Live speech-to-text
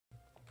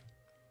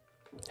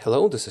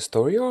Hello, this is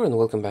Taureor and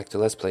welcome back to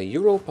Let's Play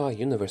Europa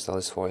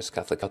Universalis IV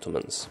Catholic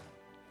Ottomans.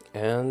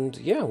 And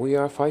yeah, we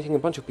are fighting a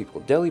bunch of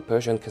people, Delhi,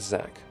 Persia and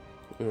Kazakh.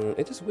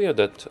 It is weird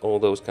that all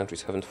those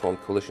countries haven't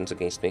formed coalitions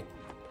against me.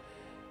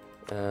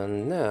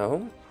 And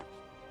now,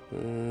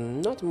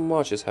 not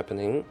much is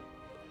happening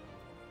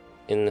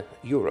in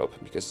Europe,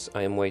 because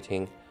I am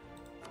waiting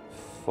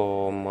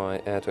for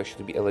my heir to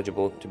actually be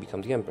eligible to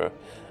become the emperor.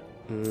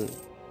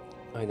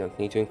 I don't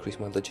need to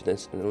increase my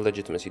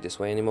legitimacy this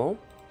way anymore.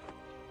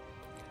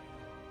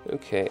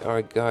 Okay,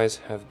 our guys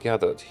have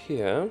gathered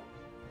here.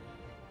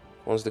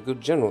 Once the good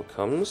general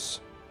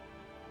comes,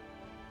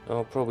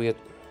 I'll probably... I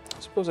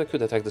suppose I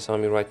could attack this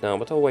army right now,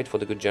 but I'll wait for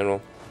the good general.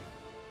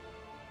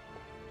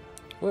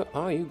 Where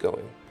are you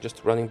going?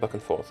 Just running back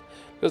and forth.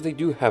 Because they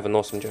do have an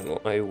awesome general.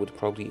 I would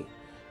probably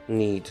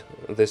need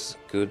this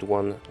good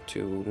one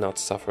to not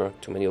suffer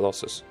too many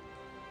losses.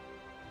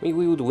 I mean,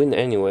 we would win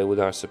anyway with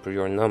our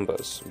superior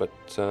numbers, but...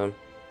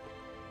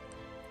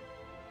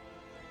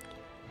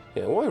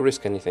 yeah, why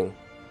risk anything?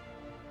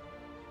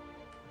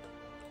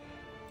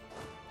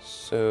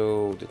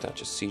 So,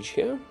 detach a siege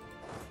here.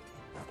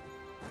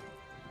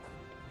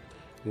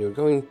 And you're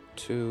going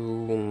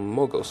to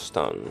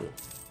Mogulstan.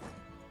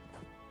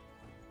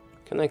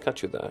 Can I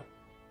cut you there?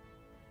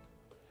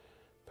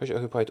 Persia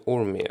occupied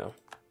Urmia.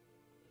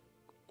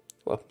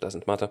 Well,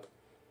 doesn't matter.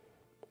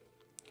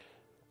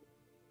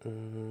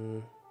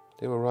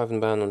 They will arrive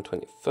in Ban on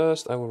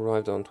 21st, I will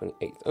arrive on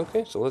 28th.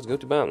 Okay, so let's go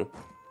to Ban.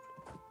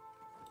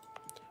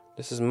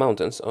 This is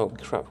mountains. Oh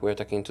crap, we're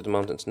attacking into the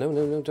mountains. No,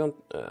 no, no, don't.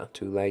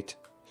 Too late.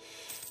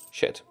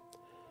 Shit.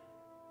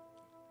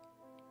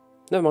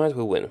 Never mind,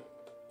 we'll win.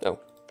 Oh,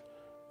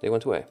 they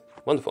went away.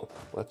 Wonderful.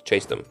 Let's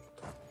chase them.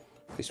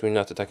 At least we're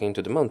not attacking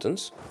into the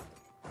mountains.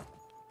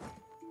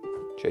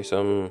 Chase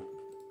them.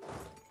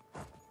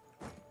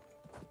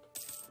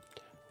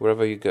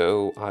 Wherever you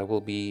go, I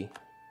will be...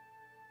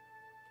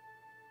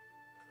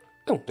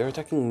 Oh, they're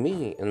attacking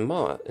me and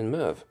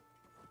Merv.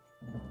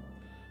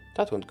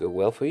 That won't go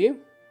well for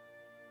you.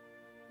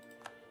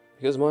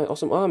 Because my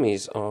awesome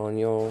armies are on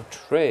your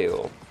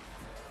trail.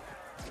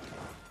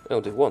 Oh,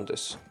 they want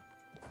this.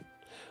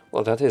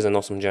 Well, that is an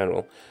awesome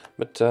general.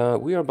 But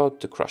we are about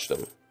to crush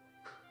them.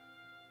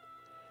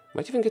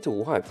 Might even get a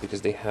wipe,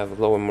 because they have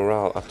lower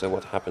morale after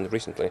what happened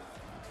recently.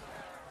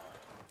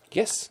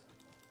 Yes!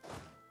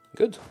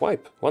 Good,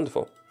 wipe,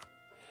 wonderful.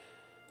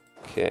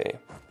 Okay.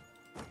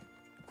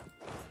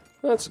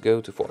 Let's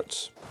go to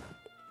forts.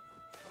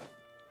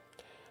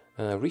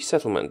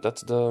 Resettlement,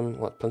 that's the,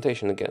 what,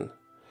 plantation again.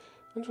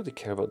 I don't really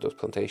care about those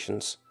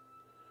plantations.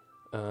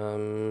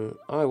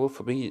 I will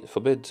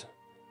forbid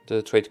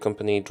the trade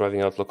company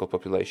driving out local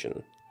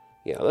population.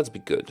 Yeah, let's be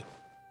good.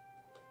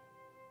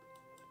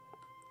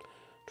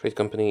 Trade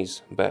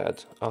companies,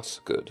 bad. Us,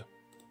 good.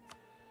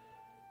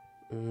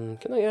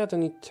 Can I add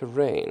any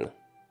terrain?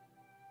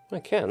 I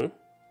can.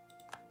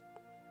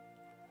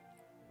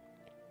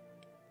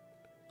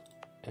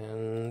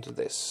 And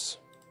this.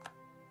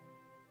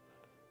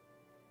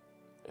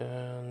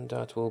 And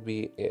that will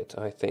be it,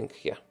 I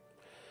think, yeah.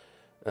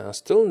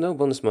 Still no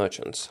bonus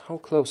merchants. How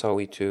close are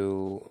we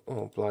to...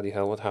 Oh, bloody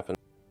hell, what happened?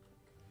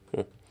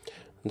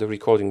 The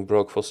recording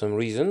broke for some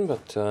reason,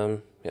 but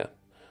yeah,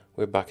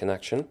 we're back in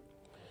action.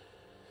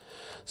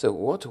 So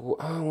what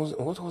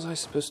was I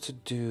supposed to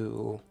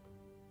do?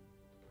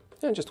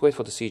 Yeah, just wait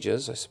for the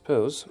sieges, I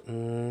suppose.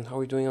 How are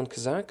we doing on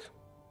Kazakh?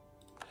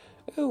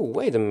 Oh,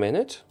 wait a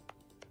minute.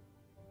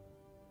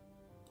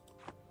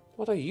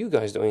 What are you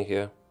guys doing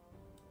here?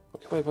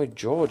 Occupied by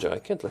Georgia. I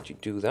can't let you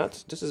do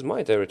that. This is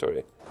my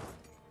territory.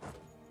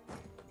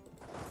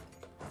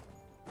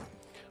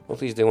 Well,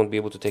 at least they won't be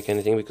able to take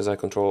anything because I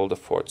control all the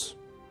forts.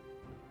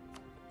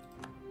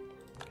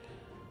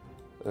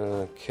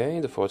 Okay,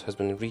 the fort has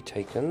been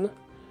retaken,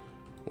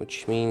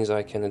 which means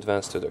I can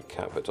advance to their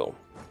capital.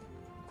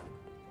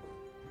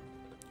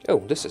 Oh,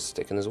 this is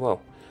taken as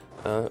well.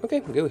 Okay,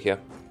 go here.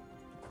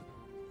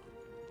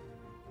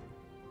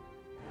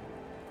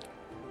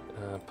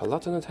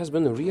 Palatinate has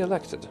been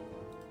re-elected.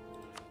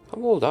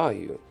 How old are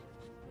you?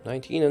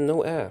 19 and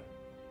no heir.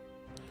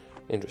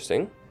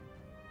 Interesting.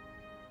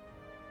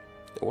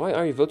 Why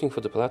are you voting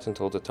for the Palatinate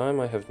all the time?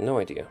 I have no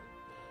idea.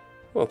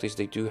 Well, at least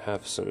they do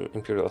have some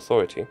imperial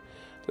authority.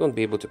 They won't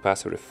be able to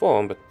pass a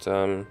reform, but,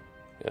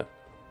 yeah.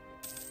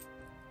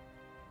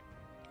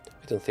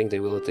 I don't think they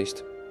will, at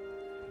least.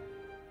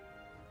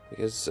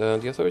 Because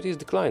the authority is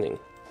declining.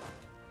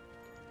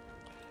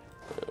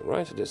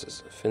 Right, this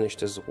is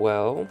finished as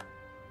well.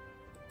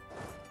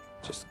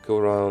 Just go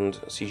around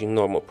sieging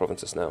normal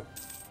provinces now.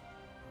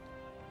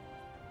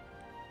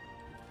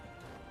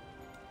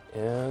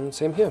 And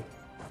same here.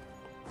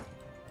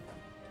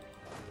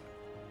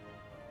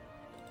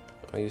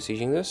 Are you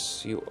sieging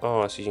this? You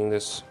are sieging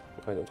this.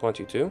 I don't want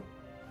you to.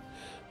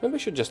 Maybe I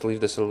should just leave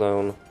this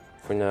alone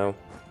for now.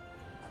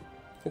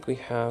 I think we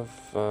have...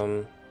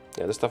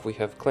 yeah, the stuff we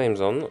have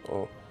claims on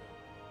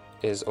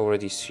is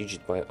already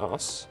sieged by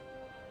us.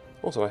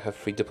 Also, I have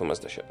 3 diplomats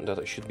that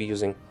I should be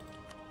using.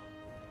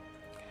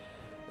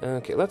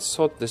 Okay, let's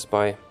sort this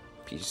by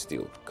peace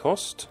deal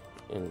cost.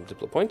 in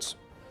Diplo points.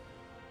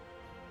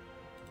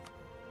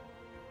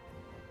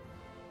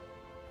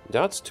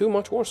 That's too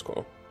much war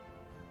score.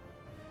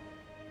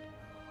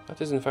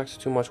 That is in fact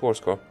too much war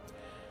score.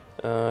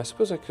 I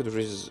suppose I could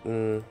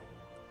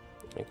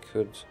I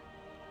could...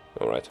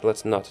 Alright,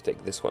 let's not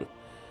take this one.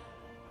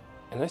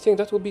 And I think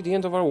that will be the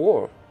end of our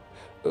war.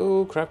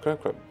 Oh, crap.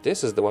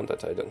 This is the one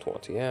that I don't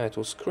want. Yeah, it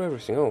will screw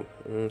everything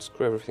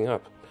screw everything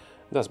up.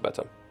 That's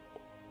better.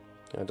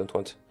 I don't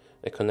want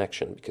a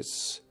connection,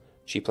 because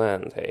cheap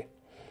land, hey.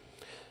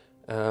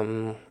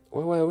 Where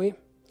were we?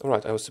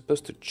 Alright, I was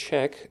supposed to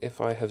check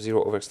if I have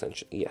 0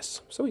 overextension.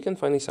 Yes, so we can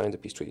finally sign the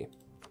peace treaty.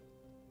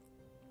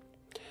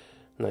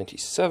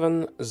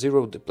 97,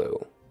 0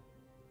 Diplo.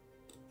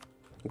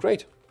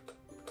 Great.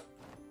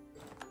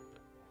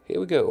 Here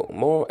we go,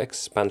 more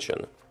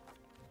expansion.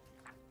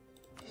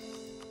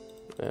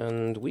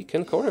 And we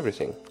can core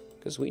everything,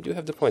 because we do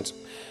have the points.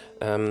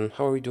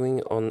 How are we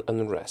doing on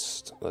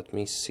unrest? Let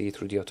me see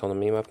through the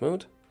autonomy map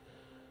mode.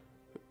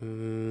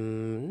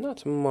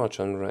 Not much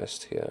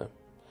unrest here.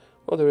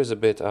 Well, there is a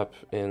bit up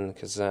in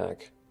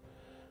Kazakh.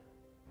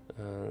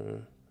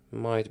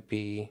 Might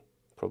be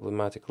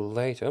problematic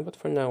later, but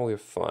for now we're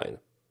fine.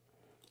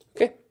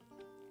 Okay.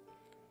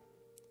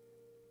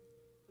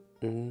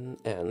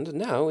 And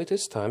now it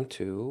is time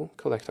to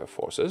collect our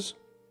forces.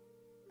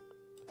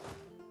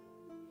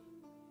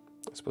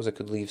 I suppose I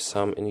could leave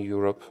some in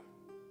Europe.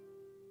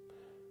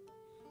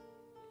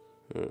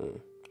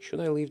 Should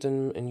I leave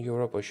them in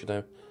Europe, or should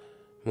I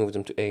move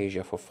them to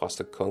Asia for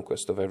faster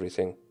conquest of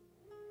everything?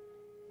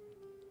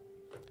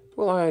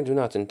 Well, I do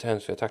not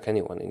intend to attack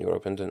anyone in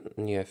Europe in the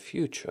near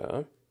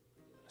future.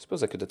 I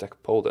suppose I could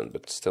attack Poland,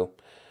 but still.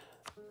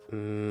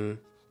 Union's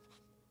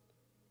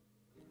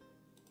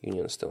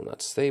still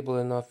not stable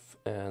enough,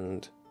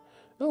 and...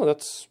 Oh,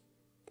 that's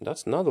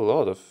not a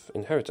lot of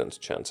inheritance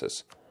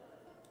chances.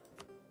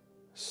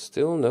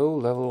 Still no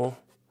level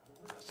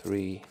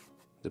 3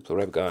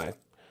 Diplorep guy.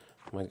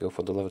 Might go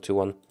for the level 2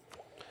 one.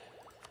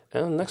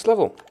 And next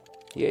level.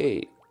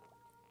 Yay!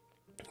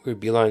 We're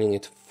beelining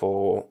it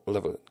for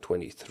level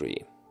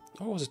 23.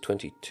 Or was it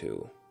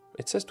 22?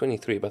 It says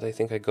 23, but I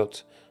think I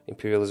got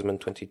Imperialism in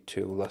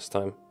 22 last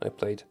time I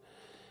played.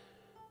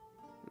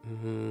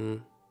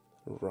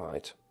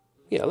 Right.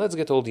 Yeah, let's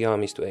get all the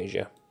armies to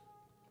Asia.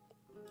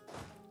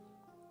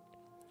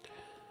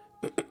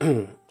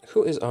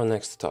 Who is our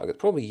next target?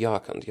 Probably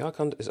Yarkand.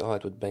 Yarkand is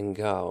allied with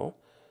Bengal.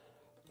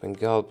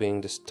 Bengal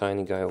being this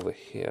tiny guy over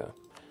here.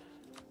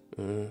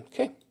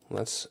 Okay,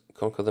 let's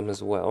conquer them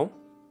as well.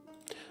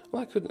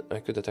 Well, I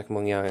could attack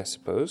Monyai, I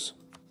suppose.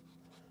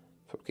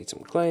 Fabricate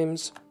some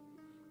claims.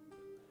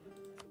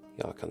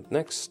 Yarkand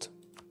next.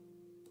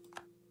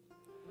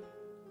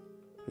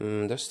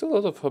 There's still a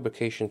lot of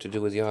fabrication to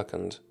do with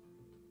Yarkand.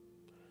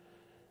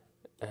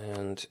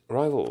 And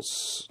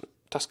rivals.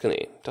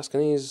 Tuscany.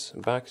 Tuscany is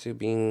back to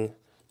being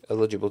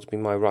eligible to be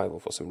my rival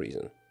for some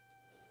reason.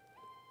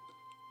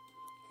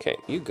 Okay,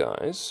 you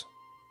guys.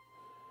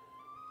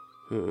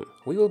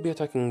 We will be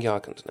attacking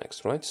Yarkand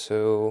next, right?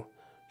 So,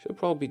 should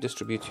probably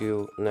distribute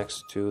you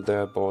next to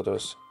their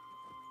borders.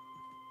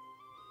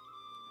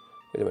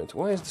 Wait a minute,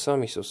 why is this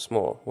army so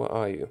small? Where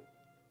are you?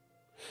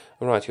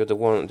 Alright, you're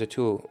the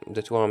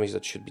two armies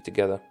that should be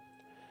together.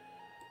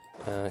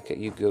 Okay,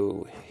 you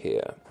go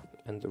here.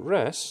 And the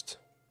rest...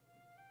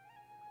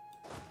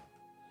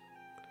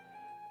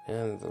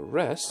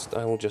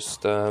 I will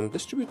just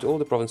distribute all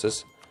the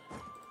provinces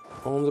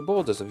on the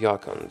borders of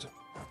Yarkand.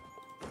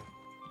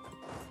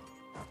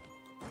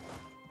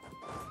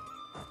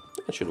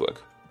 That should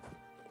work.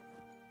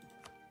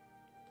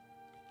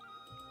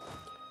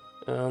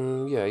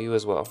 Yeah, you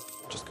as well.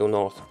 Just go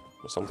north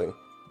or something.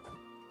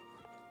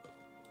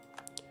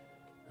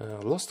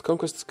 Lost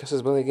Conquest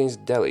Casus Belli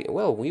against Delhi.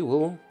 Well, we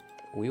will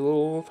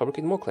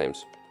fabricate more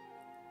claims.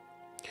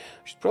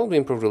 Should probably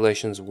improve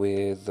relations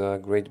with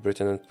Great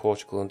Britain and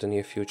Portugal in the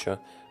near future,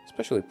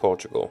 especially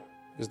Portugal,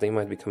 because they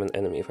might become an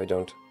enemy if I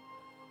don't.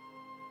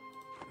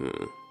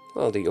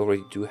 Well, they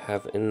already do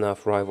have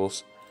enough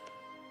rivals.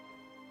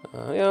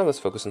 Yeah, let's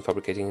focus on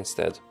fabricating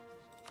instead.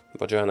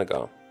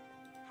 Vajranagar.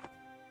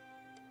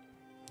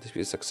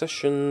 Dispute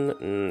succession?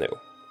 No.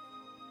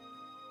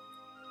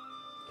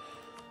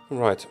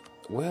 Right,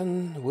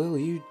 when will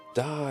you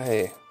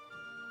die?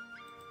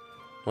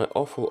 My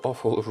awful,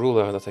 awful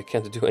ruler that I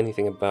can't do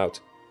anything about.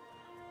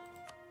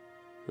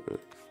 Yeah,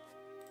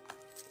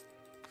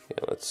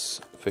 let's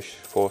fish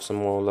for some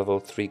more level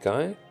 3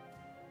 guys.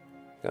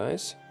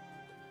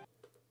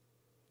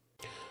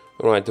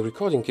 Alright, the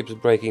recording keeps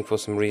breaking for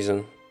some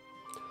reason.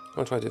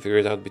 I'll try to figure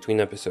it out between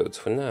episodes.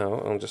 For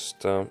now, I'll just,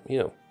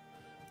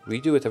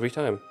 redo it every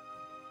time.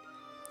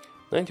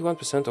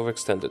 91%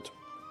 overextended.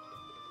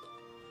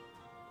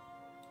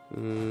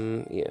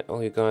 Yeah,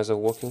 all you guys are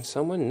walking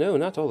somewhere? No,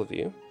 not all of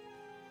you.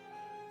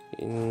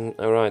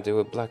 Alright, they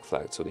were black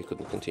flagged, so they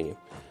couldn't continue.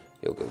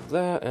 You'll go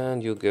there,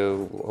 and you'll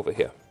go over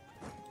here.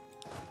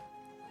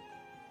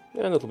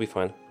 And it'll be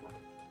fine.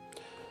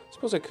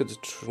 Suppose I could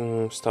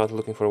start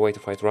looking for a way to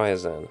fight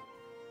Ryazan.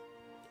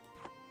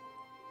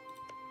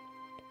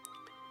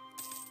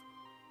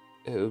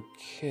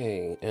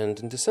 Okay, and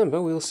in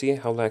December we'll see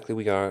how likely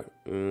we are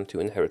to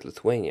inherit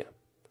Lithuania.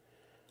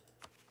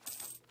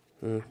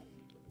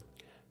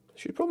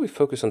 Should probably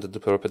focus on the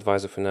diplomatic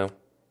advisor for now.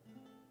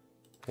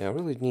 Yeah, I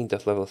really need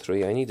that level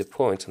 3. I need the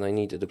points and I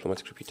need a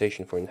diplomatic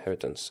reputation for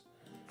inheritance.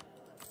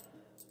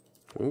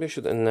 Maybe I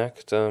should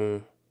enact...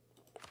 I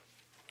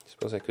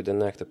suppose I could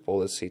enact a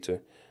policy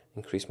to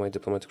increase my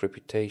diplomatic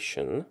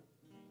reputation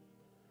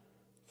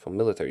for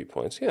military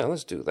points. Yeah,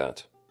 let's do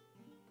that.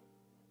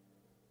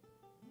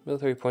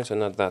 Military points are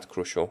not that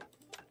crucial.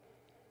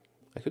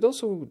 I could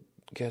also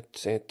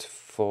get it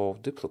for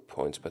diplo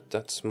points, but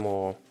that's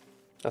more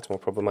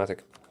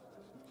problematic.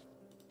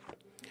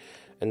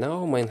 And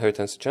now my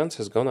inheritance chance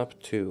has gone up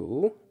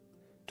to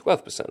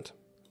 12%.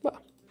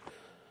 Well,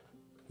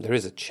 there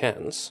is a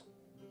chance.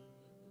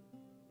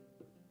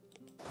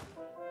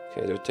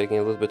 Okay, they're taking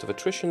a little bit of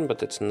attrition,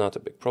 but it's not a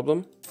big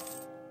problem.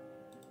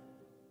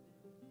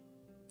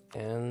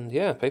 And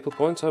yeah, papal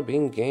points are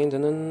being gained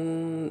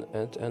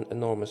at an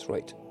enormous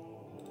rate.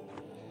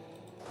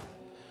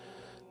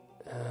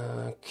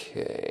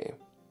 Okay.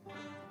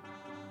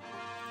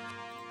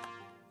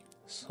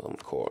 Some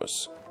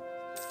cores.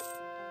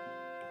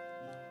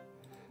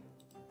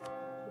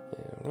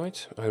 Yeah,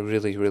 right. I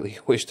really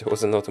wish there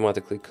was an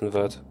automatically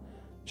convert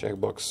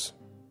checkbox.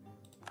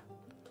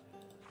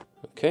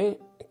 Okay,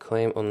 a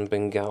claim on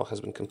Bengal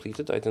has been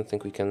completed. I don't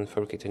think we can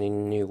fabricate any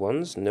new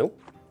ones. No.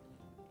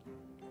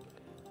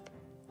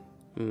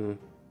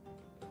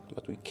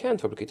 But we can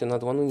fabricate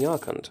another one in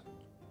Yarkand,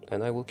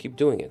 and I will keep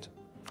doing it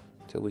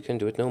till we can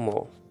do it no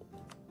more.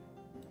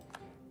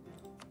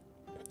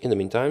 In the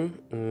meantime,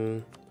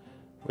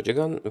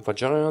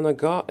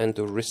 Vajranagar and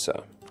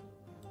Orissa.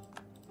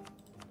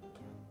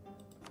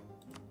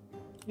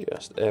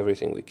 Just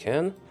everything we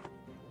can.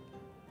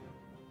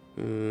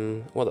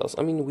 What else?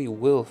 I mean, we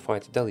will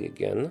fight Delhi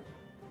again.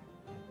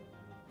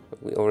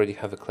 But we already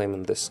have a claim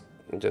on this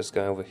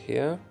guy over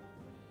here.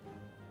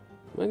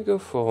 Might go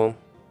for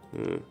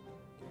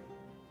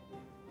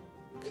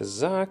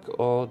Kazakh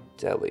or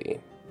Delhi.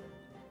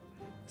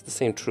 It's the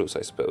same truce,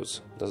 I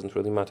suppose. Doesn't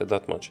really matter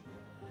that much.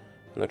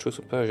 And the truce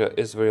with Persia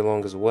is very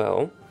long as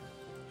well.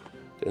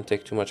 Didn't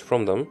take too much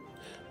from them.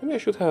 Maybe I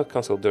should have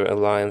cancelled their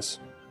alliance.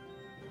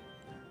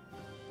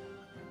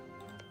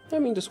 I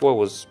mean, this war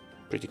was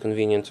pretty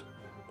convenient.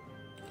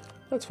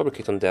 Let's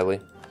fabricate on Delhi.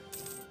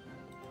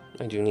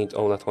 I do need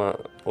all that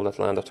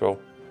land after all.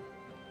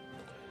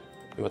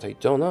 But I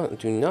do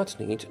not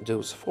need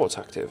those forts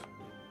active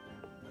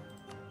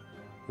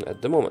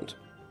at the moment.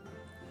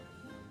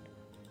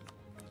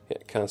 Yeah,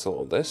 cancel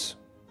all this.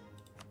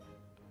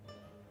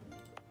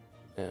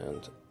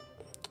 And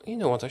you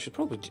know what, I should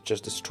probably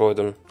just destroy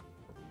them.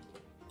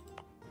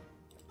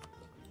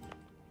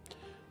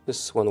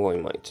 This one we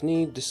might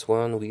need, this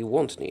one we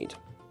won't need.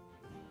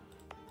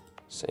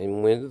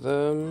 Same with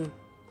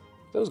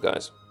those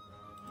guys.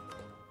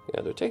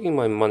 Yeah, they're taking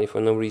my money for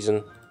no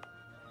reason.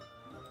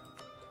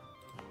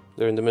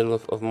 They're in the middle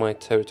of my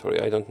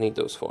territory. I don't need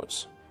those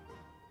forts.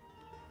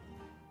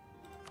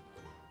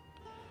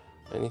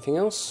 Anything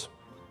else?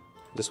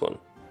 This one.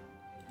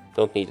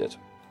 Don't need it.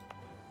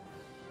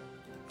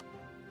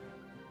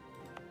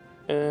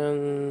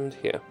 And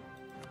here.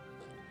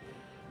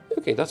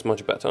 Okay, that's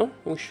much better.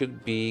 We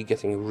should be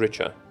getting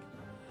richer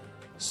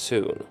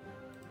soon.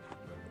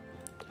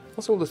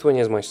 Also,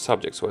 Lithuania is my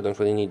subject, so I don't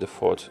really need the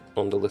fort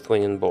on the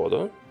Lithuanian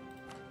border.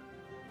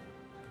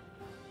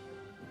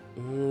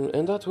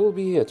 And that will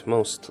be it,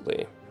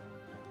 mostly.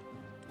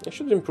 I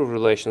should improve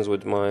relations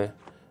with my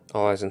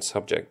allies and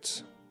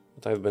subjects,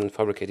 but I've been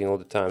fabricating all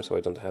the time, so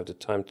I don't have the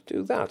time to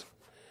do that.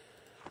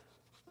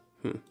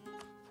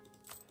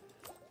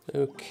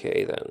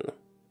 Okay, then.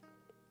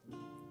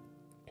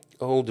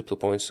 All diplo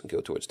points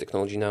go towards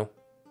technology now.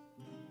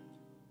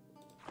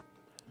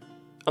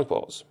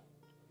 Unpause.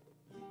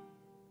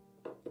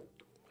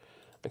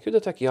 I could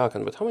attack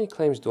Yarkand, but how many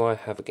claims do I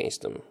have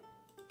against them?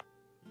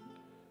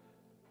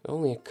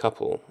 Only a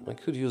couple. I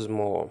could use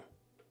more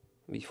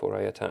before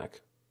I attack.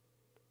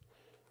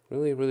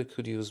 Really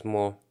could use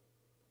more.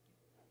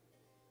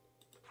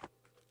 I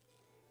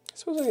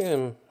suppose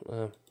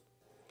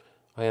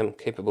I am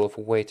capable of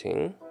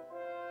waiting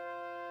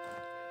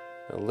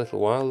a little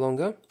while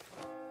longer.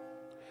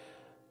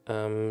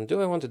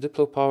 Do I want a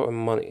diplo power or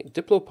money?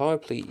 Diplo power,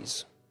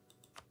 please.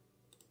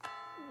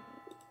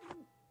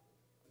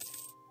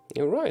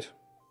 You're right.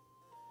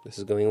 This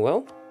is going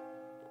well.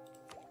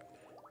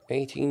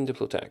 18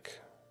 diplotech.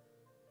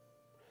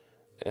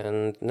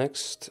 And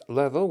next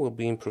level we'll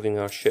be improving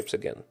our ships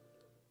again.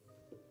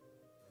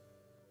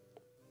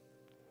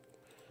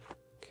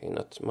 Okay,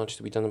 not much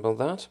to be done about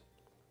that.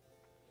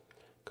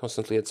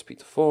 Constantly at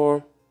speed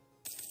 4.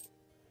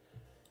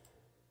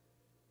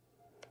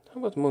 How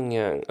about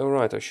Mongyang? Oh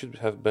right, I should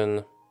have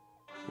been...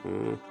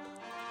 And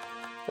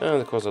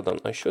the cores are done.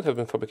 I should have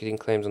been fabricating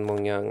claims on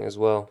Mongyang as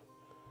well.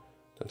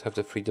 Don't have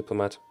the free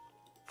diplomat.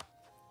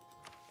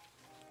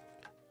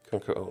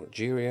 Conquer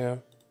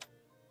Algeria.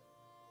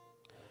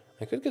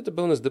 I could get the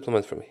bonus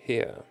diplomat from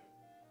here.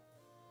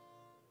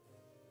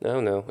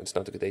 No, it's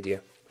not a good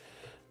idea.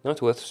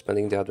 Not worth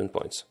spending the admin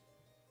points.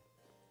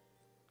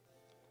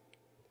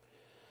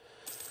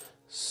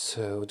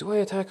 So, do I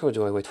attack or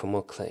do I wait for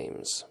more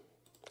claims?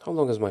 How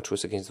long is my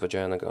truce against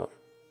Vijayanagar?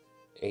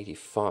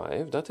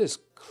 85, that is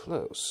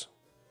close.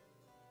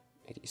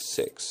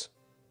 86.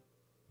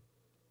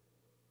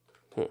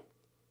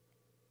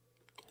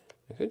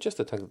 I could just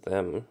attack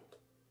them.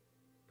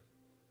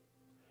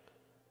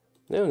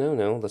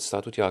 No, let's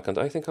start with Yarkand.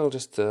 I think I'll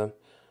just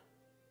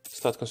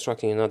start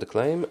constructing another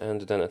claim and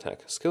then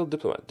attack. Skilled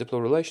diplomat,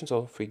 diplo relations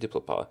or free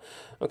diplo power.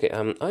 Okay,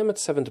 I'm at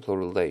 7 diplo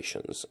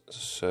relations,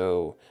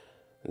 so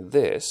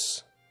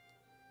this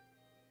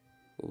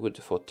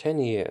would for 10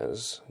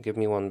 years give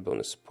me 1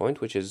 bonus point,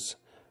 which is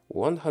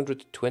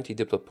 120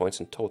 diplo points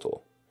in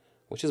total,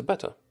 which is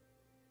better.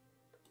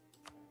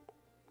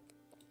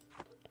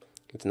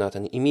 It's not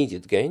an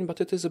immediate gain, but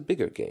it is a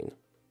bigger gain.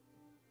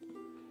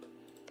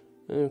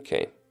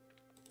 Okay.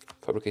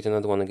 Fabricate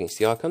another one against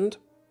Yarkand.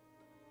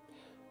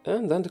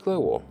 And then declare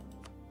war.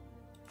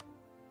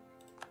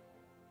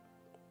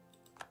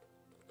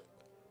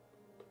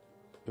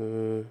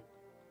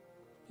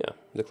 Yeah,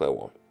 declare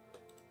war.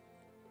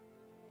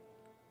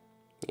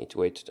 Need to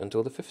wait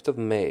until the 5th of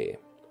May.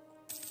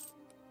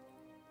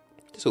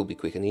 This will be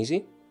quick and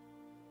easy.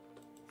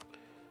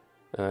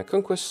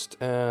 Conquest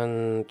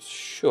and...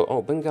 Sure.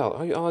 Oh, Bengal.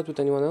 Are you allied with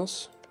anyone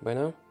else by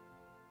now?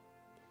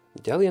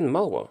 Delhi and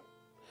Malwa.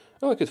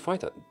 Oh, I could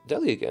fight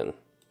Delhi again.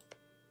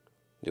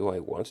 Do I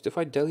want to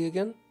fight Delhi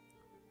again?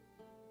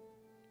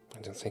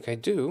 I don't think I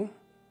do.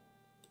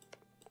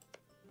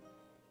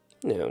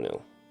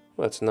 No.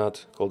 Let's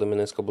not call them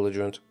an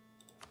belligerent.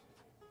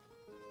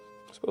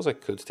 I suppose I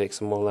could take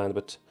some more land,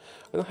 but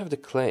I don't have the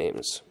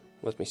claims.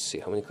 Let me see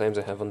how many claims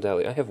I have on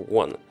Delhi. I have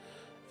 1.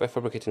 If I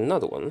fabricate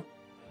another one...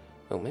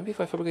 Oh, maybe if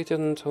I fabricate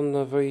it on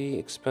a very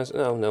expensive...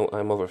 No,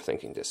 I'm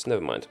overthinking this.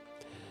 Never mind.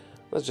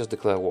 Let's just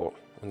declare war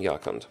on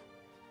Yarkand.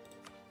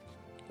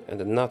 And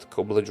then not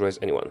co-belligerize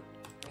anyone.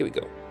 Here we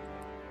go.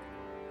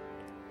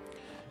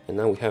 And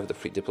now we have the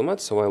free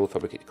diplomats, so I will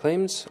fabricate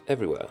claims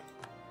everywhere.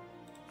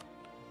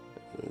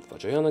 And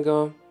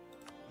Vijayanagar.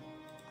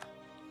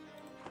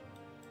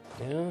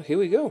 Yeah, here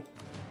we go.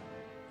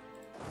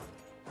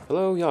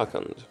 Hello,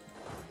 Yarkand.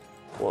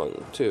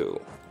 1,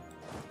 2.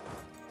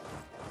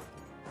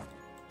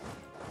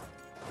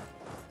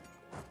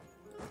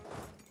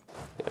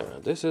 Yeah,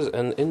 this is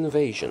an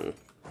invasion.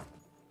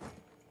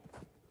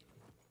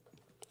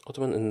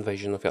 Ottoman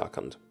invasion of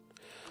Yarkand.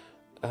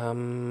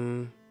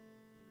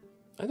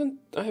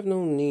 I have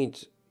no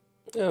need...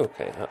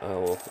 Okay, I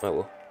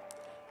will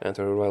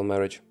enter a royal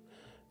marriage.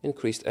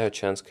 Increased air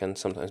chance can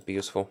sometimes be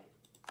useful.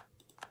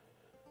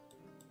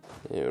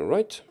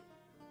 Right.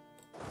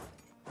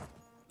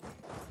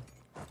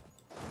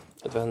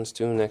 Advance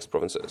to next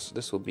provinces.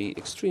 This will be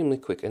extremely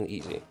quick and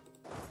easy.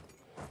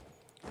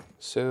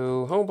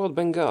 So, how about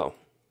Bengal?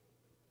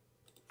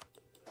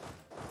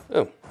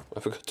 Oh, I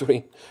forgot to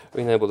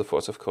re-enable the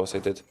force. Of course I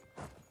did.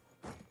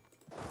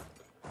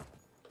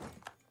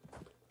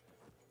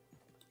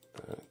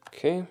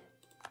 Okay.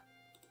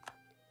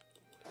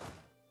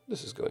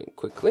 This is going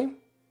quickly.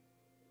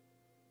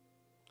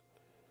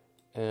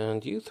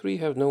 And you 3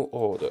 have no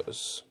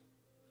orders.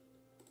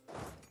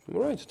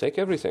 Right, take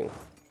everything.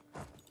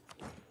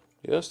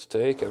 Just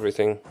take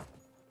everything.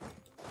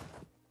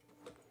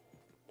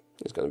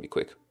 It's gonna be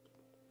quick.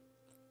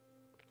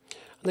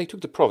 They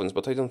took the province,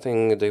 but I don't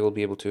think they will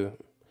be able to...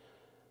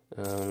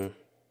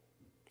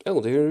 Oh,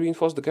 they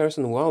reinforced the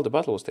garrison while the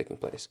battle was taking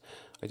place.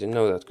 I didn't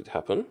know that could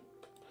happen.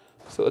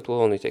 So it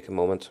will only take a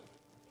moment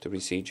to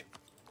besiege.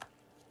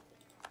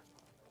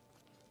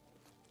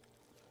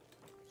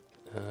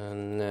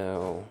 And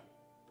now...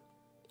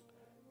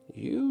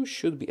 You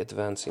should be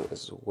advancing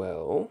as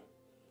well.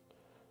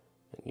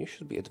 And you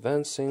should be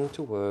advancing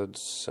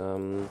towards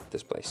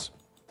this place.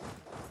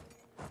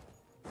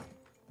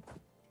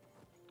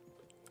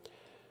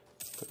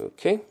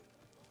 Okay.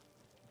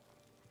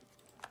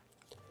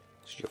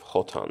 Siege of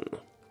Hotan.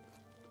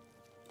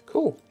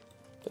 Cool.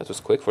 That was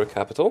quick for a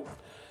capital.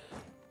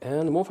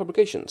 And more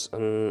fabrications.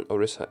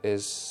 Orissa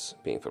is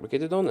being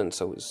fabricated on, and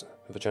so is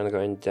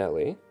Vijayanagar and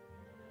Delhi.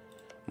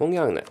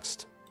 Mongyang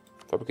next.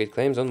 Fabricate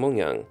claims on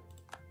Mongyang.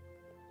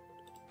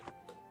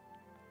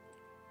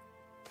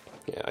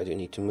 Yeah, I do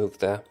need to move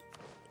there.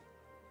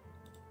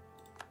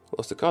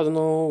 Lost the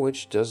cardinal,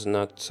 which does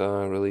not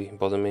really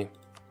bother me.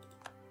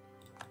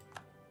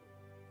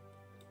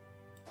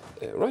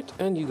 Right,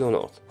 and you go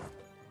north.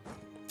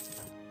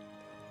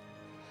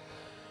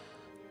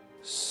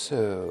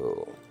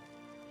 So...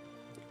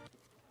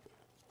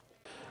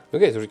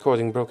 Okay, the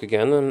recording broke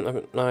again,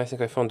 and I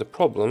think I found the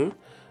problem.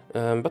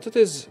 But it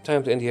is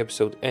time to end the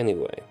episode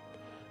anyway.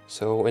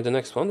 So in the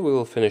next one we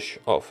will finish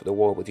off the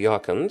war with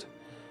Yarkand.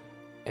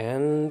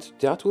 And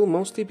that will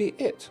mostly be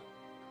it.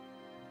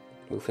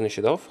 We'll finish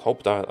it off,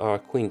 hope that our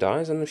queen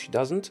dies, and if she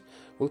doesn't,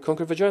 we'll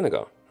conquer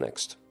Vijayanagar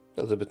next.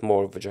 A little bit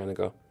more of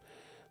Vijayanagar.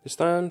 This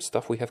time,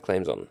 stuff we have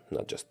claims on,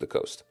 not just the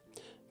coast.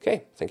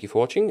 Okay, thank you for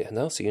watching, and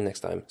I'll see you next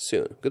time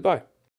soon. Goodbye.